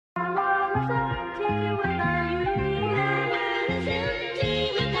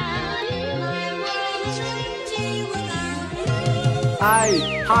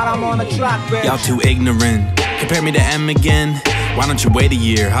Aye, Haram on the track, bitch. Y'all too ignorant. Compare me to M again? Why don't you wait a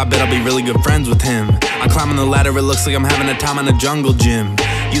year? I bet I'll be really good friends with him. I'm climbing the ladder, it looks like I'm having a time in a jungle gym.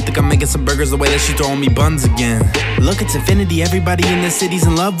 You think I'm making some burgers the way that she's throwing me buns again? Look, it's Infinity, everybody in this city's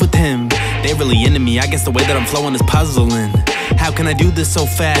in love with him. They really into me, I guess the way that I'm flowing is puzzling. How can I do this so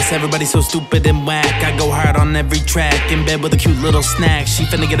fast? Everybody's so stupid and whack. I go hard on every track, in bed with a cute little snack. She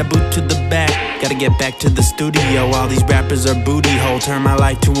finna get a boot to the back. Gotta get back to the studio, all these rappers are booty hole. Turn my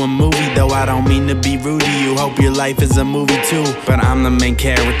life to a movie, though I don't mean to be rude to you. Hope your life is a movie too, but I'm the main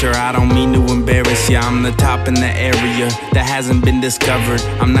character, I don't mean to embarrass ya. I'm the top in the area that hasn't been discovered.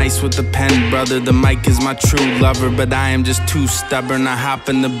 I'm nice with the pen, brother, the mic is my true lover. But I am just too stubborn, I hop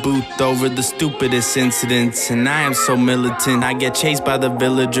in the booth over the stupidest incidents. And I am so militant, I get chased by the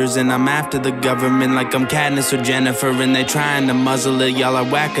villagers, and I'm after the government like I'm Katniss or Jennifer, and they trying to muzzle it. Y'all are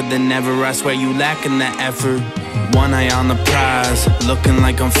whacker than ever, I swear you lacking the effort. One eye on the prize, looking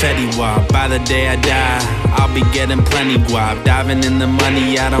like I'm Fetty Wap. By the day I die, I'll be getting plenty guap. Diving in the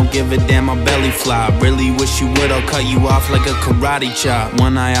money, I don't give a damn, I'll belly flop. Really wish you would, I'll cut you off like a karate chop.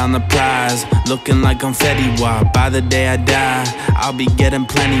 One eye on the prize, looking like I'm Fetty Wap. By the day I die, I'll be getting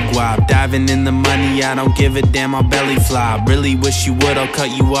plenty guap. Diving in the money, I don't give a damn, I'll belly flop. Really wish you would, I'll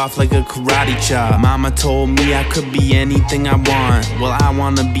cut you off like a karate chop. Mama told me I could be anything I want. Well, I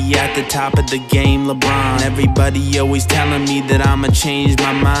wanna be at the top of the game, LeBron. Everybody always telling me that I'ma change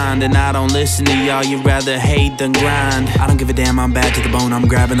my mind, and I don't listen to y'all, you'd rather hate than grind. I don't give a damn, I'm bad to the bone, I'm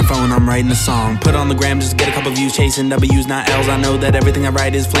grabbing the phone, I'm writing a song. Put on the gram just to get a couple views, chasing W's, not L's. I know that everything I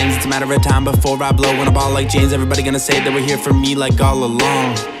write is flames, it's a matter of time before I blow. When I ball like James, everybody gonna say that we're here for me like all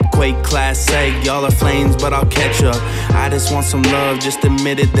along. Quake classic, y'all are flames, but I'll catch up. I just want some love, just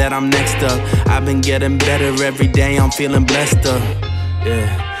admit it that I'm next up. I've been getting better every day, I'm feeling blessed up.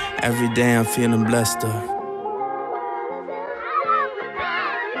 Yeah, every day I'm feeling blessed up.